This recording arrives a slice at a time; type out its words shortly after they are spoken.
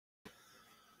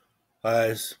Hi,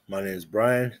 guys. My name is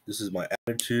Brian. This is my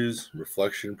attitudes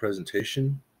reflection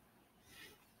presentation.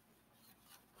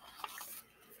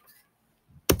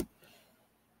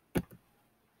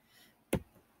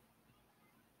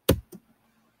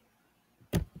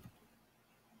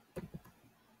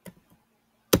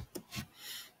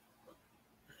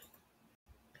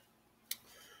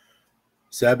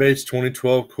 Sabates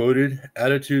 2012 quoted,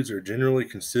 "Attitudes are generally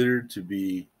considered to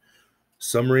be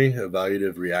summary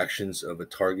evaluative reactions of a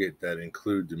target that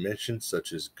include dimensions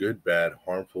such as good, bad,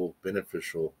 harmful,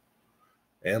 beneficial,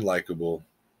 and likable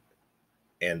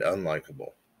and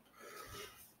unlikable."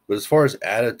 But as far as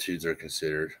attitudes are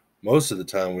considered, most of the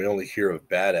time we only hear of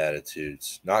bad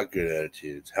attitudes, not good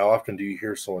attitudes. How often do you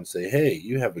hear someone say, "Hey,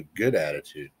 you have a good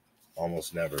attitude"?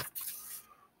 Almost never.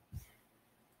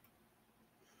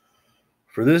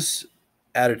 For this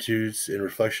attitudes and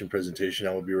reflection presentation,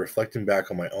 I will be reflecting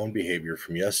back on my own behavior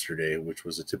from yesterday, which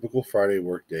was a typical Friday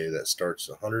workday that starts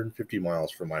 150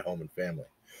 miles from my home and family.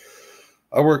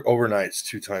 I work overnights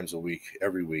 2 times a week,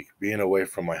 every week. Being away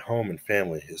from my home and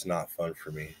family is not fun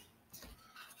for me.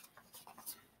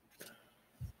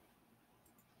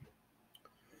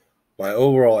 My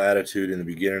overall attitude in the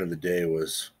beginning of the day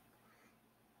was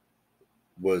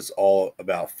all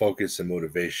about focus and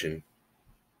motivation.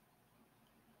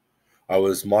 I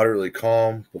was moderately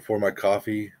calm before my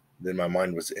coffee. Then my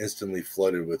mind was instantly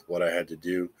flooded with what I had to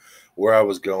do, where I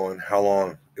was going, how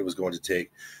long it was going to take,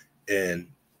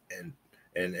 and and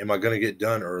and am I going to get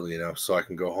done early enough so I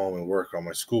can go home and work on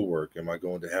my schoolwork? Am I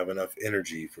going to have enough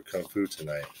energy for kung fu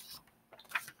tonight?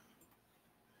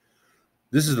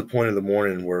 This is the point of the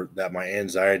morning where that my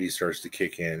anxiety starts to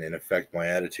kick in and affect my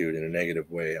attitude in a negative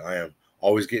way. I am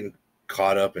always getting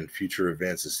caught up in future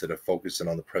events instead of focusing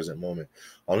on the present moment.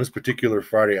 On this particular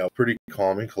Friday, I was pretty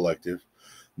calm and collective.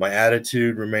 My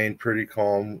attitude remained pretty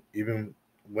calm even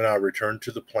when I returned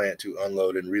to the plant to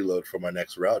unload and reload for my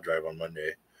next route drive on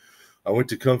Monday. I went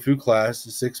to Kung Fu class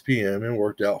at 6 p.m. and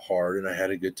worked out hard, and I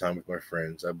had a good time with my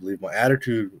friends. I believe my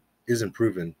attitude is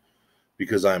improving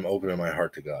because I am opening my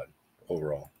heart to God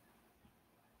overall.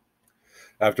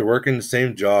 After working the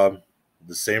same job,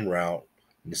 the same route,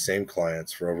 and the same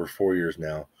clients for over 4 years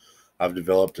now, I've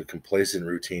developed a complacent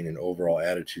routine and overall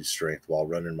attitude strength while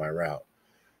running my route.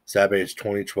 Sabates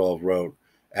 2012 wrote,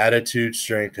 "Attitude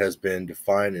strength has been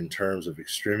defined in terms of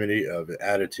extremity of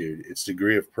attitude, its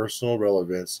degree of personal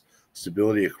relevance,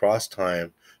 stability across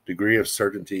time, degree of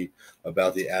certainty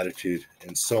about the attitude,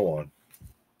 and so on."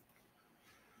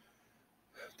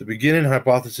 The beginning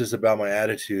hypothesis about my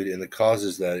attitude and the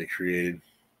causes that created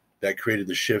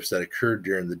the shifts that occurred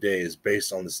during the day is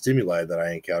based on the stimuli that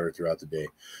I encountered throughout the day.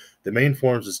 The main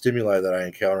forms of stimuli that I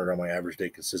encountered on my average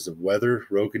day consist of weather,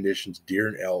 road conditions, deer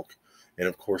and elk, and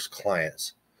of course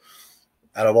clients.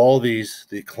 Out of all these,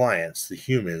 the clients, the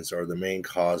humans, are the main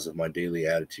cause of my daily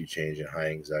attitude change and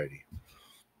high anxiety.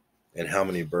 And how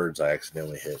many birds I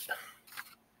accidentally hit.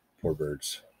 Poor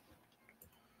birds.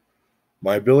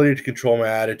 My ability to control my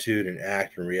attitude and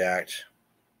act and react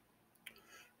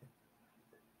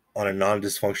on a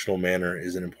non-dysfunctional manner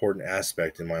is an important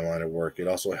aspect in my line of work. It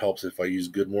also helps if I use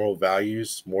good moral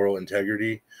values. Moral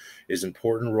integrity is an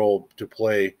important role to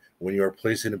play when you are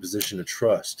placed in a position of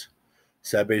trust.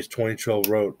 Sabates 2012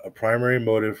 wrote, "A primary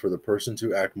motive for the person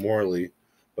to act morally,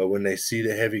 but when they see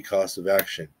the heavy cost of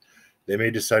action, they may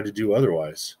decide to do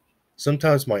otherwise.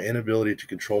 Sometimes my inability to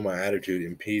control my attitude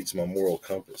impedes my moral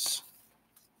compass."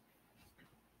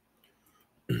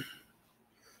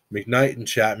 McKnight and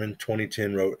Chapman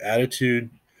 2010 wrote, "Attitude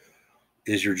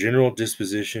is your general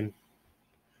disposition,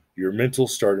 your mental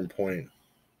starting point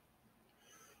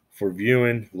for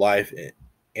viewing life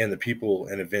and the people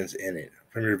and events in it.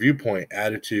 From your viewpoint,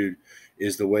 attitude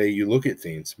is the way you look at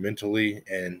things mentally,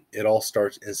 and it all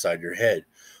starts inside your head.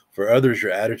 For others,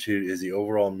 your attitude is the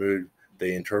overall mood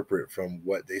they interpret from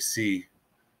what they see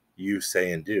you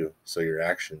say and do, so your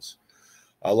actions.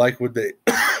 I like what they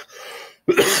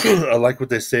I like what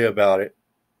they say about it.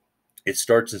 It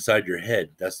starts inside your head.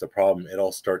 That's the problem. It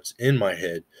all starts in my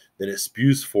head, then it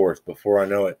spews forth. Before I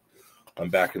know it,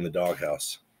 I'm back in the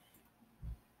doghouse."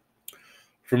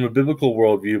 From a biblical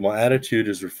worldview, my attitude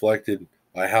is reflected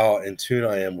by how in tune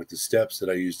I am with the steps that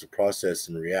I use to process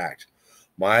and react.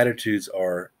 My attitudes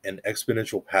are an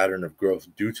exponential pattern of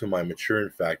growth due to my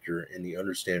maturing factor in the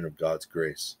understanding of God's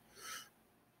grace.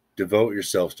 Devote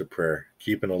yourselves to prayer.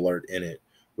 Keep an alert in it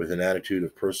with an attitude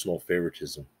of personal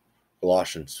favoritism.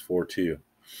 Colossians 4:2.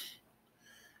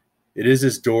 It is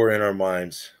this door in our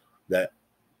minds that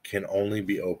can only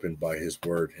be opened by His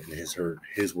Word and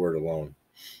His Word alone.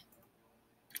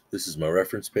 This is my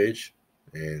reference page,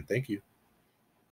 and thank you.